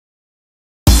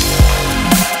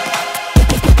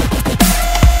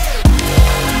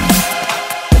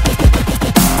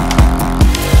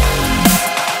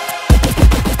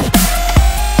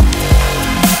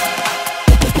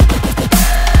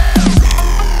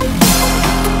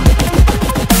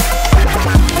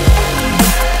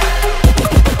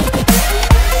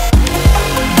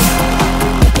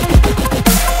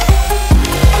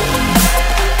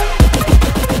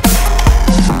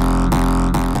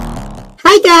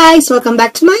guys! Welcome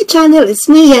back to my channel. It's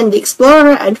me, Yanne the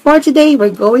Explorer, and for today, we're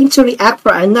going to react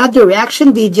for another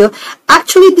reaction video.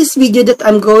 Actually, this video that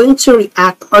I'm going to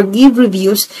react or give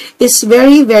reviews is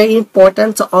very, very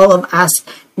important to all of us.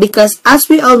 Because as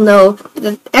we all know,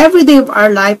 that every day of our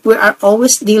life, we are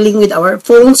always dealing with our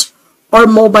phones or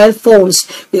mobile phones.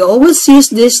 We always use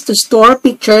this to store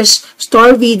pictures,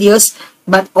 store videos,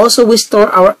 but also we store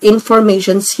our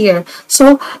informations here.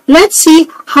 So, let's see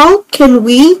how can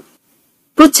we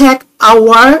protect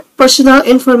our personal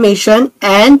information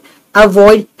and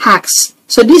avoid hacks.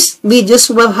 So these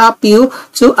videos will help you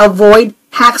to avoid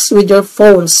hacks with your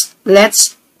phones.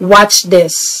 Let's watch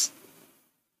this.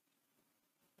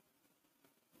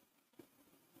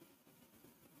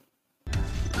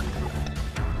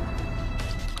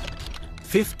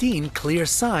 "15 clear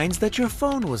signs that your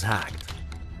phone was hacked."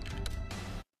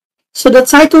 So the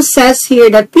title says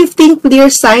here that 15 clear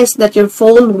signs that your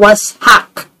phone was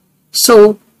hacked.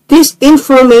 So this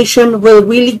information will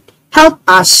really help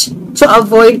us to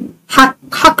avoid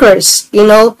hackers. You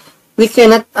know, we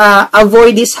cannot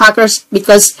avoid these hackers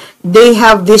because they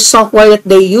have this software that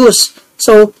they use.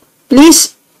 So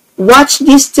please watch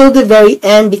this till the very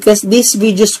end because these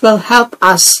videos will help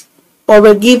us or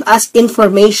will give us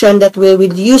information that we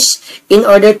will use in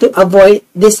order to avoid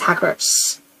these hackers.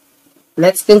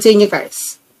 Let's continue, guys.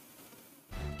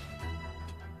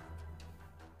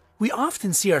 We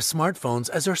often see our smartphones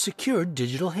as our secured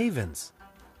digital havens.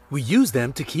 We use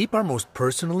them to keep our most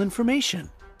personal information,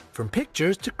 from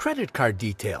pictures to credit card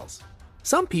details.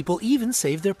 Some people even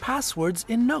save their passwords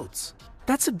in notes.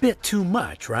 That's a bit too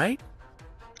much, right?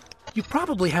 You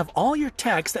probably have all your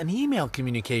text and email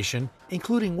communication,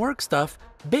 including work stuff,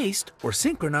 based or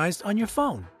synchronized on your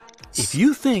phone. If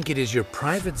you think it is your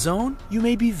private zone, you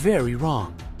may be very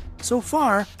wrong. So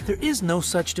far, there is no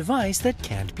such device that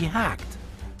can't be hacked.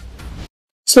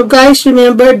 So guys,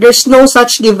 remember, there's no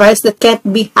such device that can't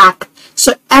be hacked.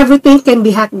 So everything can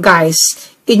be hacked, guys.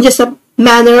 In just a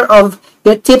manner of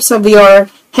the tips of your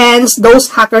hands,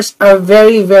 those hackers are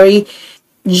very, very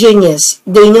genius.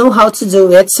 They know how to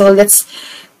do it. So let's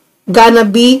gonna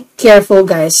be careful,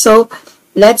 guys. So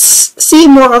let's see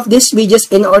more of these videos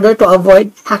in order to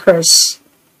avoid hackers.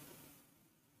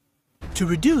 To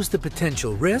reduce the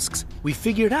potential risks, we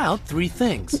figured out 3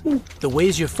 things: the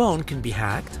ways your phone can be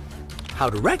hacked, how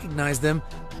to recognize them,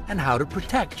 and how to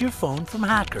protect your phone from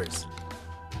hackers.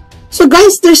 So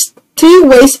guys, there's 3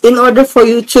 ways in order for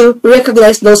you to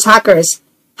recognize those hackers.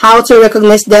 How to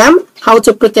recognize them, how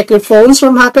to protect your phones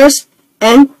from hackers,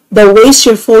 and the ways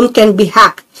your phone can be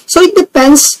hacked. So it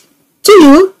depends to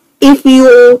you if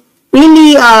you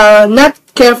really are not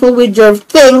careful with your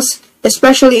things,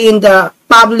 especially in the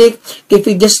public. If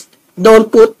you just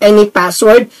don't put any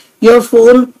password, your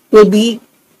phone will be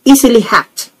easily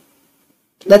hacked.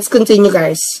 Let's continue,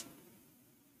 guys.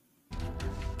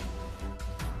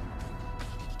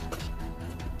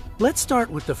 Let's start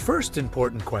with the first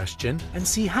important question and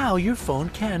see how your phone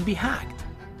can be hacked.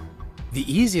 The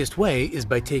easiest way is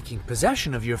by taking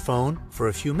possession of your phone for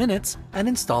a few minutes and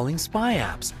installing spy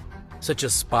apps, such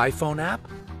as Spy Phone app,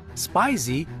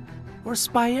 SpyZ, or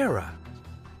Spyera.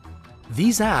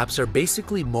 These apps are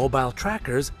basically mobile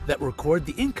trackers that record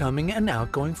the incoming and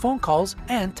outgoing phone calls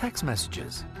and text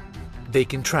messages. They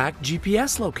can track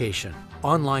GPS location,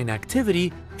 online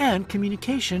activity, and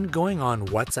communication going on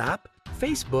WhatsApp,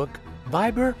 Facebook,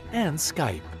 Viber, and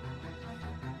Skype.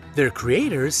 Their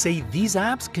creators say these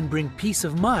apps can bring peace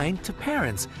of mind to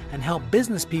parents and help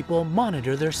business people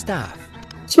monitor their staff.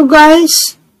 So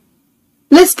guys,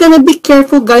 let's gonna be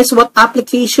careful, guys, what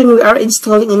application we are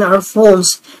installing in our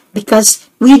phones because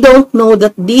we don't know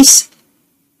that this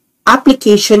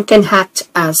application can hack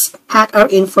us, hack our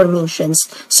informations.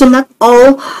 So not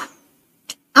all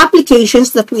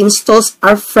applications that we install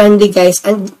are friendly, guys,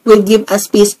 and will give us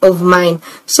peace of mind.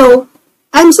 So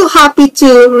I'm so happy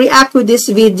to react with this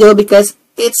video because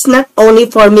it's not only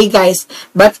for me, guys,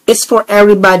 but it's for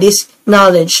everybody's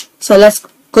knowledge. So let's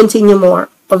continue more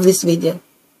of this video.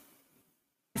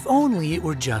 If only it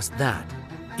were just that.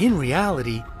 In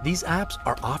reality, these apps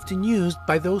are often used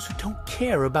by those who don't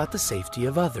care about the safety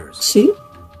of others. See?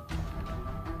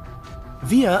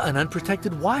 Via an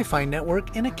unprotected Wi-Fi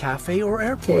network in a cafe or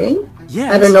airport. Okay.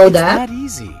 Yes, I don't know it's that.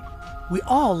 Easy. We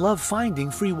all love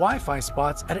finding free Wi-Fi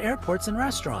spots at airports and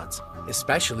restaurants,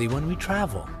 especially when we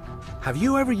travel. Have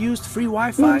you ever used free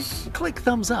Wi-Fi? Yes. Click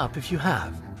thumbs up if you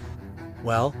have.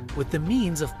 Well, with the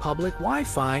means of public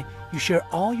Wi-Fi, you share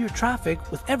all your traffic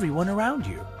with everyone around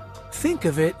you. Think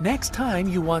of it next time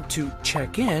you want to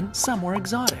check in somewhere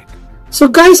exotic. So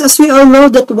guys, as we all know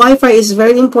that Wi-Fi is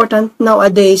very important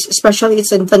nowadays, especially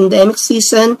it's in pandemic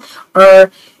season,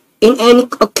 or in any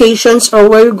occasions or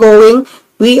where you're going,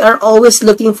 we are always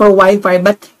looking for Wi-Fi.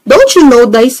 But don't you know,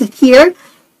 guys, here,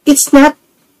 it's not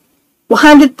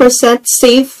 100%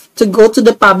 safe to go to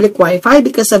the public Wi-Fi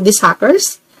because of these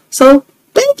hackers. So,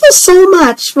 thank you so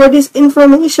much for this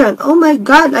information. Oh my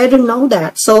God, I didn't know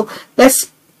that. So,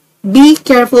 let's be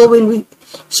careful when we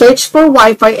search for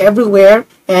Wi-Fi everywhere.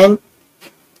 And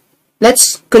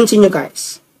let's continue,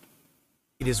 guys.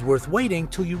 It is worth waiting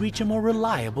till you reach a more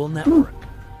reliable network.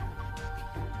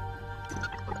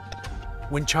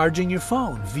 When charging your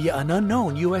phone via an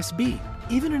unknown USB,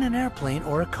 even in an airplane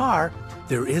or a car,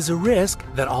 there is a risk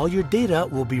that all your data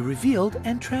will be revealed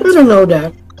and transferred. I don't know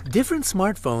that. Different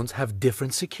smartphones have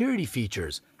different security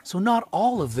features, so not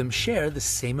all of them share the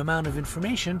same amount of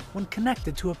information when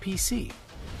connected to a PC.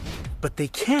 But they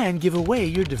can give away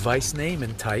your device name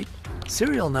and type,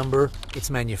 serial number, its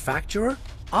manufacturer,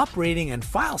 operating and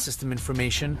file system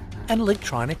information, and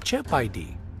electronic chip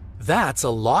ID. That's a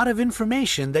lot of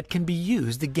information that can be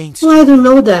used against you. I don't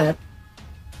know that.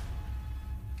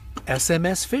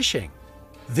 SMS phishing.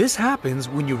 This happens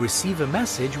when you receive a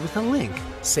message with a link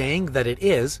saying that it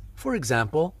is, for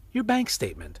example, your bank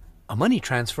statement, a money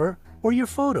transfer, or your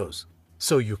photos.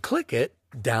 So you click it,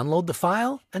 download the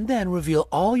file, and then reveal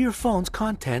all your phone's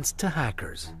contents to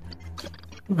hackers.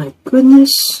 My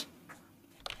goodness.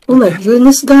 Oh my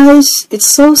goodness, guys. It's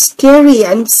so scary.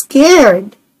 I'm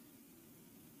scared.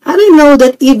 I didn't know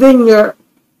that even you're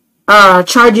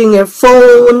charging your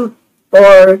phone,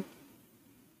 or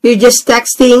you're just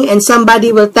texting and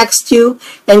somebody will text you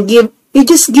and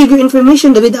just give you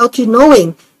information without you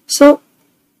knowing. So,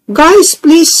 guys,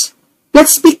 please,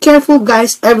 let's be careful,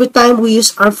 guys, every time we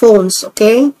use our phones,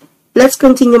 okay? Let's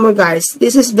continue more, guys.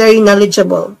 This is very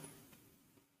knowledgeable. With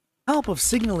the help of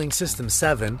Signaling System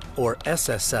 7, or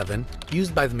SS7,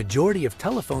 used by the majority of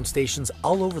telephone stations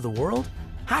all over the world,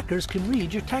 hackers can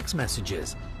read your text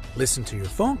messages, listen to your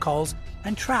phone calls,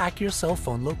 and track your cell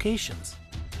phone locations.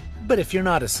 But if you're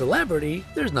not a celebrity,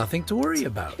 there's nothing to worry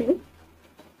about.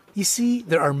 You see,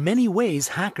 there are many ways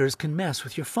hackers can mess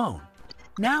with your phone.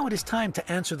 Now it is time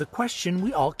to answer the question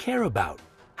we all care about: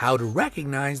 how to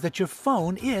recognize that your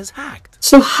phone is hacked.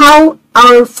 So how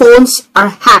our phones are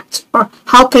hacked, or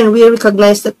how can we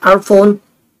recognize that our phone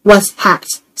was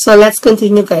hacked? So let's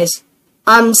continue, guys.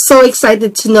 I'm so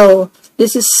excited to know.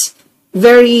 This is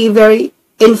very, very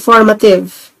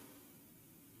informative.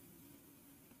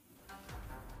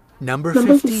 Number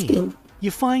 15.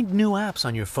 You find new apps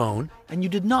on your phone and you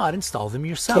did not install them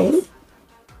yourself. Okay.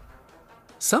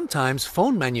 Sometimes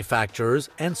phone manufacturers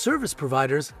and service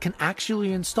providers can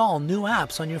actually install new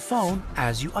apps on your phone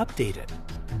as you update it.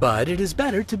 But it is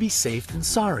better to be safe than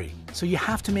sorry, so you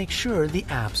have to make sure the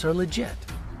apps are legit.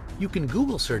 You can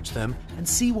Google search them and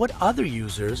see what other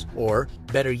users, or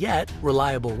better yet,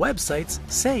 reliable websites,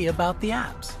 say about the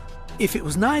apps. If it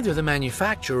was neither the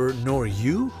manufacturer nor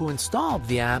you who installed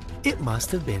the app, it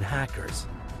must have been hackers.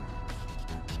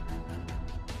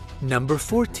 Number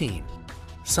 14.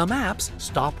 Some apps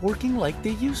stop working like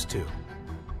they used to.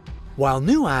 While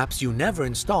new apps you never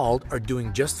installed are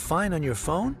doing just fine on your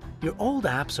phone, your old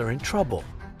apps are in trouble.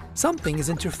 Something is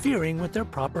interfering with their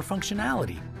proper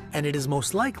functionality, and it is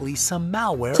most likely some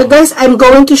malware. So guys, I'm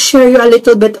going to share you a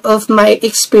little bit of my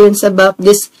experience about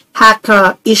this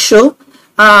hacker issue.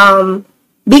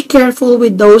 Be careful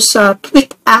with those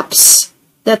quick apps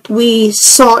that we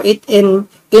saw it in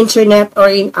internet or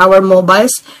in our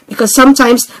mobiles, because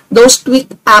sometimes those quick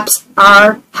apps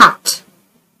are hacked.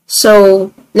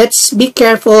 So let's be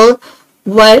careful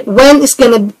when it's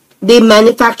gonna they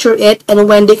manufacture it and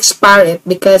when they expire it,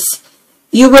 because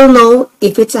you will know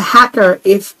if it's a hacker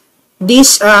if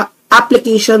this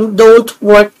application don't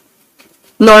work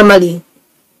normally.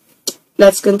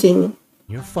 Let's continue.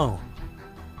 Your phone.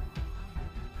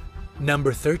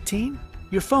 Number 13,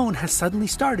 your phone has suddenly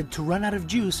started to run out of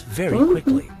juice very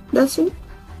quickly. That's it.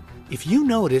 If you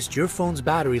noticed your phone's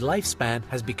battery lifespan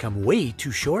has become way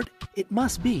too short, it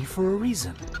must be for a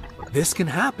reason. This can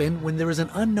happen when there is an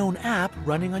unknown app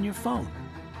running on your phone.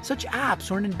 Such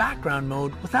apps run in background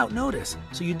mode without notice,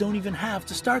 so you don't even have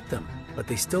to start them, but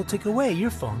they still take away your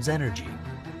phone's energy.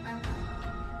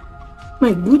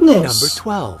 My goodness. Number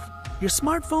 12, your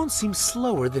smartphone seems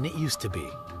slower than it used to be.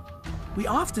 We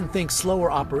often think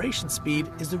slower operation speed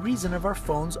is the reason of our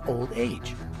phone's old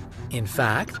age. In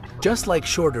fact, just like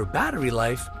shorter battery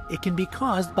life, it can be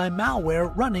caused by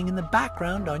malware running in the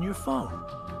background on your phone.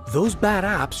 Those bad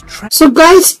apps. So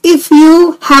guys, if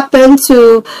you happen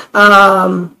to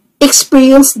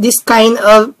experience this kind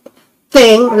of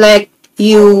thing, like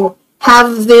you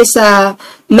have this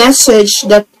message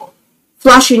that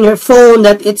flash in your phone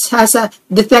that it has a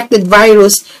detected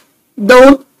virus,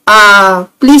 don't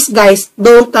please guys,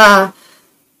 don't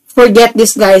forget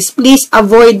this, guys. Please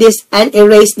avoid this and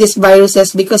erase these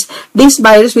viruses, because this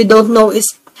virus we don't know is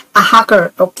a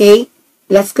hacker. Okay,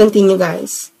 let's continue,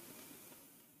 guys.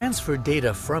 Transfer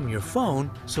data from your phone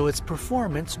so its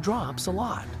performance drops a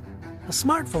lot. A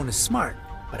smartphone is smart,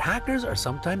 but hackers are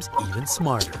sometimes even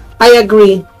smarter. I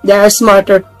agree, they are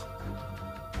smarter.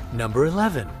 Number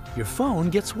 11, your phone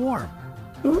gets warm.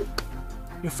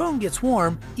 Your phone gets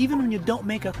warm even when you don't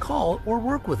make a call or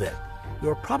work with it.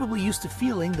 You're probably used to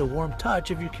feeling the warm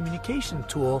touch of your communication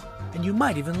tool, and you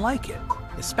might even like it,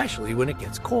 especially when it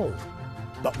gets cold.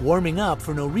 But warming up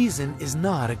for no reason is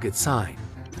not a good sign.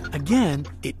 Again,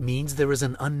 it means there is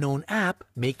an unknown app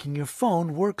making your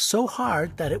phone work so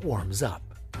hard that it warms up.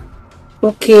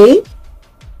 Okay.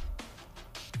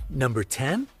 Number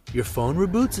 10, your phone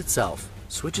reboots itself,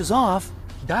 switches off,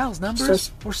 dials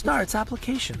numbers, or starts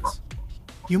applications.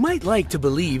 You might like to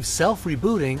believe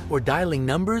self-rebooting or dialing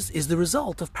numbers is the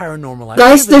result of paranormal activity.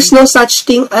 Guys, there's no such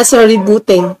thing as a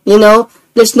rebooting, you know?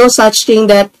 There's no such thing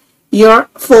that your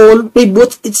phone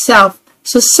reboots itself.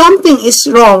 So something is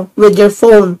wrong with your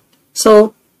phone.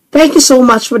 So thank you so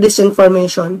much for this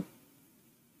information.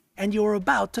 And you're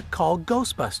about to call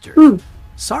Ghostbusters.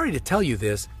 Sorry to tell you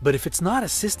this, but if it's not a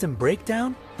system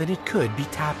breakdown, then it could be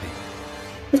tapping.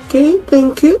 Okay,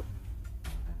 thank you.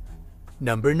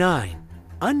 Number 9.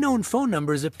 Unknown phone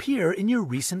numbers appear in your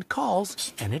recent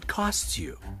calls, and it costs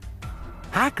you.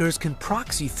 Hackers can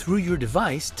proxy through your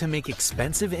device to make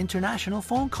expensive international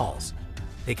phone calls.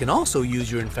 They can also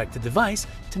use your infected device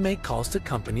to make calls to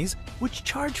companies which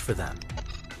charge for them.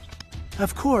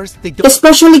 Of course, they don't...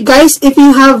 Especially, guys, if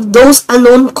you have those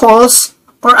unknown calls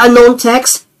or unknown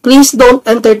texts, please don't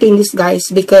entertain these guys,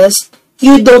 because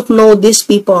you don't know these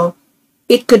people.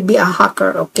 It could be a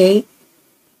hacker, okay?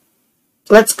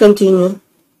 Let's continue.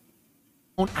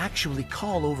 Don't actually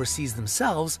call overseas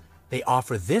themselves. They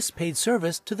offer this paid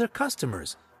service to their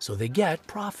customers, so they get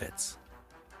profits.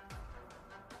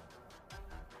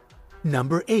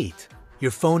 Number 8. Your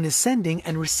phone is sending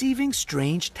and receiving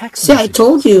strange text messages. See, I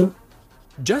told you.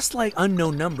 Just like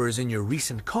unknown numbers in your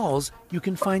recent calls, you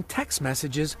can find text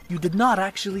messages you did not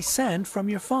actually send from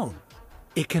your phone.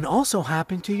 It can also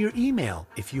happen to your email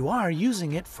if you are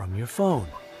using it from your phone.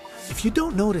 If you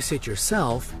don't notice it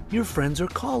yourself, your friends or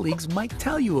colleagues might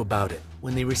tell you about it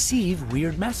when they receive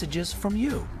weird messages from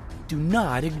you. Do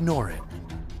not ignore it.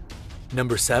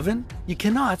 Number 7, you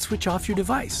cannot switch off your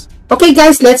device. Okay,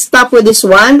 guys, let's stop with this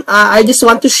one. I just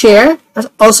want to share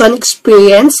also an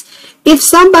experience. If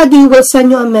somebody will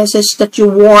send you a message that you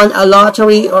won a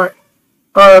lottery or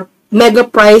mega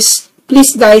prize,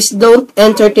 please, guys, don't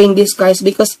entertain these guys,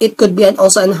 because it could be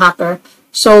also a hacker.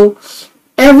 So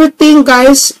everything,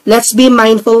 guys, let's be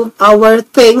mindful of our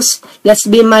things. Let's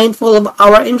be mindful of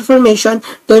our information.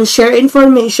 Don't share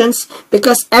informations,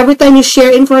 because every time you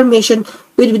share information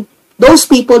with those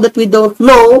people that we don't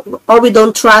know or we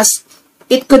don't trust,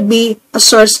 it could be a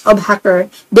source of hacker.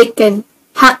 They can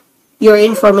hack your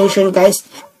information, guys,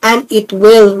 and it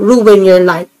will ruin your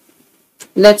life.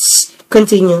 Let's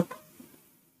continue.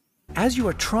 As you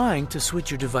are trying to switch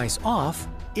your device off,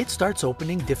 it starts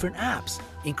opening different apps,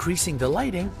 increasing the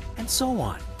lighting, and so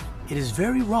on. It is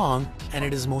very wrong, and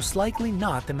it is most likely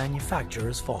not the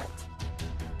manufacturer's fault.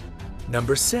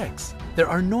 Number 6. There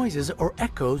are noises or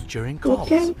echoes during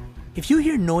calls. Okay. If you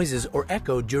hear noises or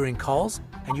echo during calls,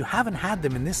 and you haven't had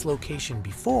them in this location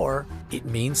before, it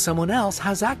means someone else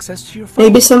has access to your phone.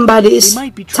 Maybe somebody is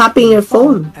tapping your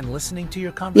phone and listening to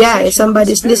your conversation. Yeah, if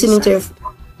somebody is listening to your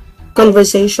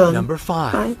conversation. Number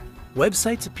 5.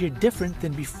 Websites appear different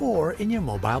than before in your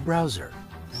mobile browser.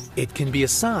 It can be a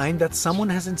sign that someone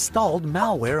has installed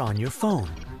malware on your phone.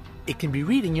 It can be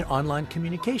reading your online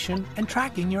communication and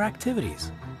tracking your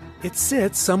activities. It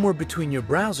sits somewhere between your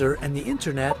browser and the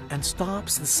internet and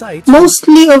stops the sites.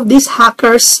 Mostly of these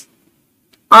hackers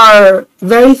are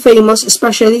very famous,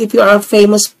 especially if you are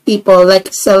famous people like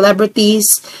celebrities,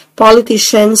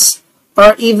 politicians,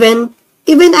 or even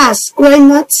us. We're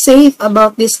not safe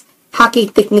about these hacking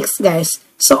techniques, guys.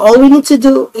 So all we need to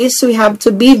do is we have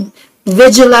to be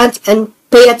vigilant and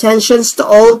pay attention to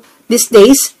all these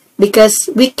days, because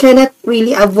we cannot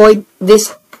really avoid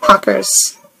these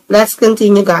hackers. Let's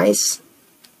continue, guys.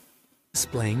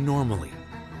 Displaying normally.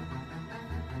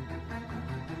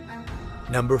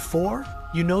 Number 4,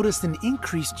 you noticed an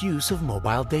increased use of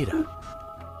mobile data.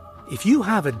 If you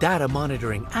have a data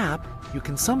monitoring app, you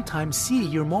can sometimes see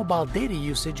your mobile data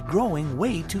usage growing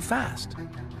way too fast.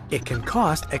 It can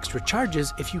cost extra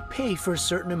charges if you pay for a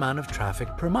certain amount of traffic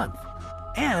per month.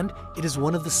 And it is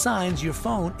one of the signs your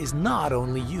phone is not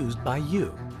only used by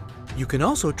you. You can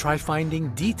also try finding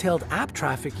detailed app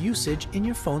traffic usage in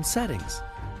your phone settings.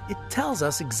 It tells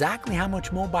us exactly how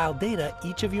much mobile data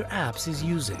each of your apps is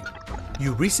using.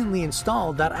 You recently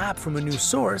installed that app from a new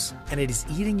source and it is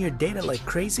eating your data like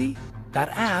crazy? That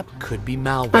app could be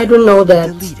malware. I don't know that.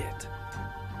 Delete it.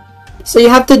 So you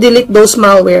have to delete those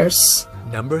malwares.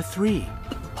 Number 3.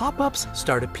 Pop-ups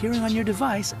start appearing on your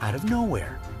device out of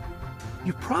nowhere.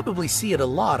 You probably see it a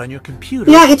lot on your computer.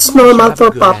 Yeah, it's normal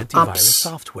for antivirus pop-ups.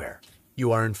 software.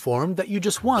 You are informed that you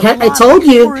just won Yeah, I told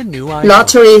you, for a new iPhone.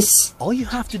 lotteries. All you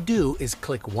have to do is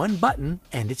click one button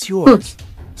and it's yours.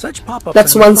 Such pop-ups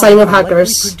That's on your one sign phone of are likely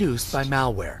hackers. produced by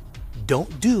malware.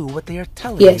 Don't do what they are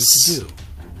telling Yes. you to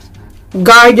do.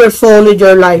 Guard your phone with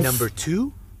your life. Number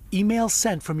 2, emails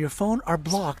sent from your phone are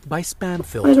blocked by spam I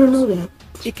filters. don't know that.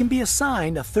 It can be a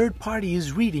sign a third party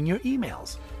is reading your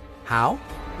emails. How?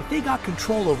 If they got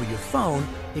control over your phone,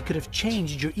 they could have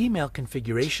changed your email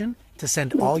configuration to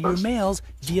send all your mails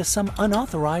via some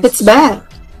unauthorized It's bad. server.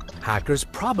 Hackers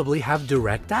probably have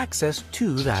direct access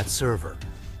to that server.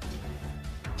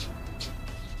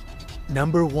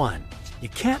 Number 1, you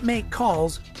can't make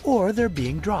calls or they're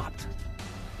being dropped.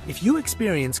 If you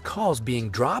experience calls being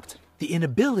dropped, the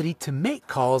inability to make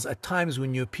calls at times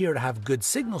when you appear to have good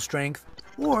signal strength,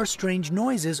 or strange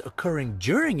noises occurring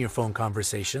during your phone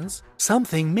conversations,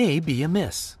 something may be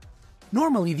amiss.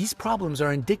 Normally, these problems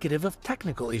are indicative of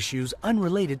technical issues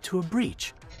unrelated to a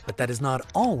breach, but that is not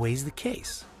always the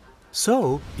case.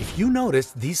 So, if you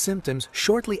noticed these symptoms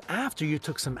shortly after you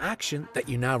took some action that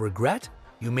you now regret,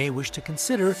 you may wish to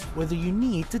consider whether you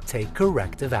need to take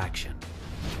corrective action.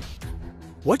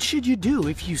 What should you do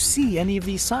if you see any of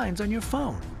these signs on your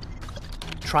phone?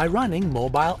 Try running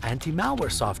mobile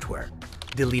anti-malware software.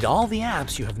 Delete all the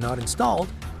apps you have not installed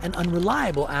and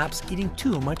unreliable apps eating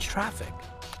too much traffic.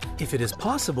 If it is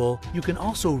possible, you can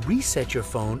also reset your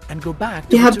phone and go back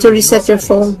to You have its to original reset your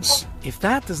settings. phones. If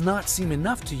that does not seem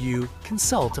enough to you,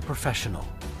 consult a professional.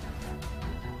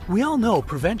 We all know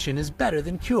prevention is better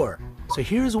than cure, so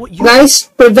here's what you... Guys,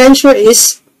 prevention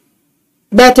is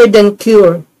better than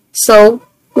cure. So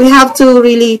we have to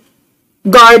really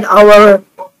guard our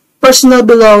personal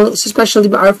belongings,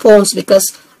 especially our phones,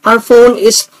 because our phone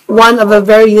is one of a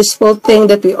very useful thing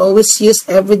that we always use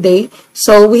every day.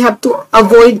 So we have to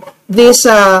avoid this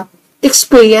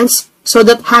experience so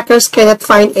that hackers cannot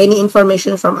find any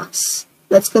information from us.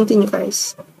 Let's continue,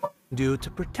 guys. do to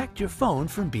protect your phone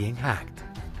from being hacked.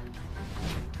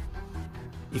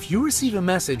 If you receive a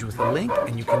message with a link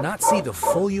and you cannot see the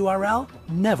full URL,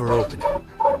 never open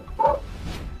it.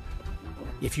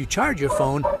 If you charge your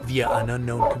phone via an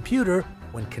unknown computer,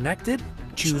 when connected,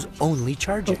 choose only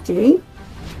charging. Okay.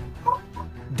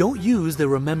 Don't use the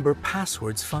remember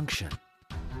passwords function.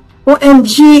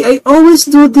 OMG, I always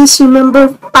do this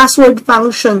remember password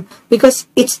function because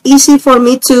it's easy for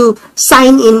me to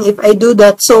sign in if I do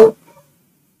that. So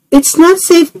it's not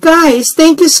safe, guys.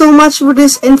 Thank you so much for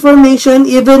this information.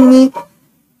 Even me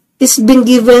is been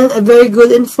given a very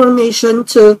good information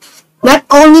to not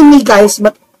only me, guys,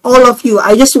 but all of you.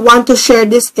 I just want to share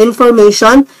this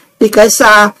information because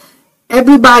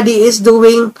everybody is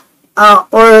doing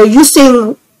or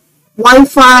using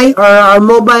Wi-Fi or our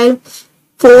mobile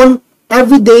phone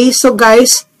every day. So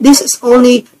guys, this is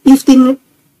only 15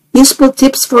 useful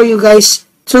tips for you guys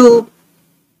to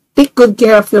take good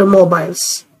care of your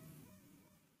mobiles.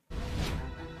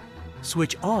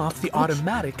 Switch off the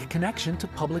automatic connection to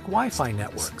public Wi-Fi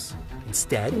networks.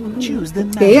 Instead, choose the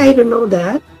Okay, I don't know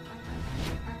that.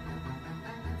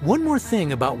 One more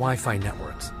thing about Wi-Fi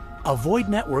networks. Avoid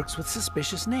networks with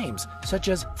suspicious names, such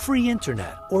as free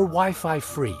internet or Wi-Fi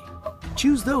free.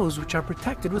 Choose those which are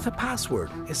protected with a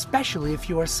password, especially if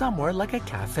you are somewhere like a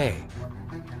cafe.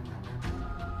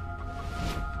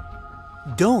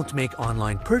 Don't make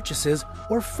online purchases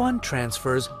or fund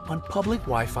transfers on public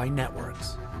Wi-Fi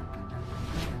networks.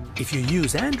 If you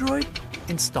use Android,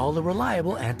 install a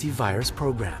reliable antivirus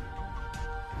program.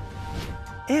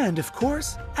 And of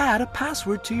course, add a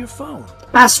password to your phone.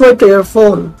 Password to your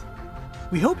phone.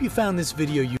 We hope you found this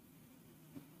video useful.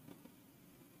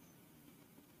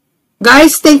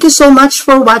 Guys, thank you so much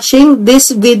for watching.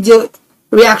 This video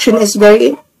reaction is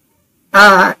very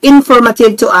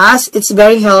informative to us. It's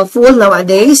very helpful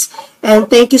nowadays. And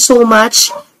thank you so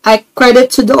much. I credit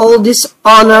to all this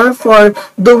honor for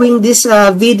doing this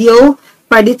video.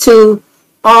 Credit to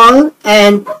all.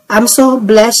 And I'm so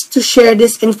blessed to share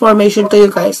this information to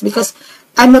you guys because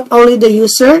I'm not only the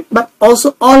user, but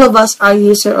also all of us are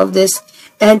user of this.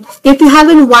 And if you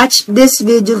haven't watched this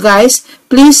video, guys,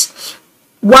 please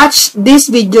watch these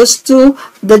videos to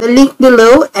the link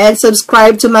below and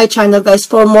subscribe to my channel, guys,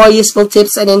 for more useful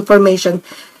tips and information.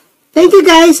 Thank you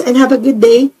guys and have a good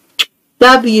day.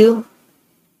 Love you.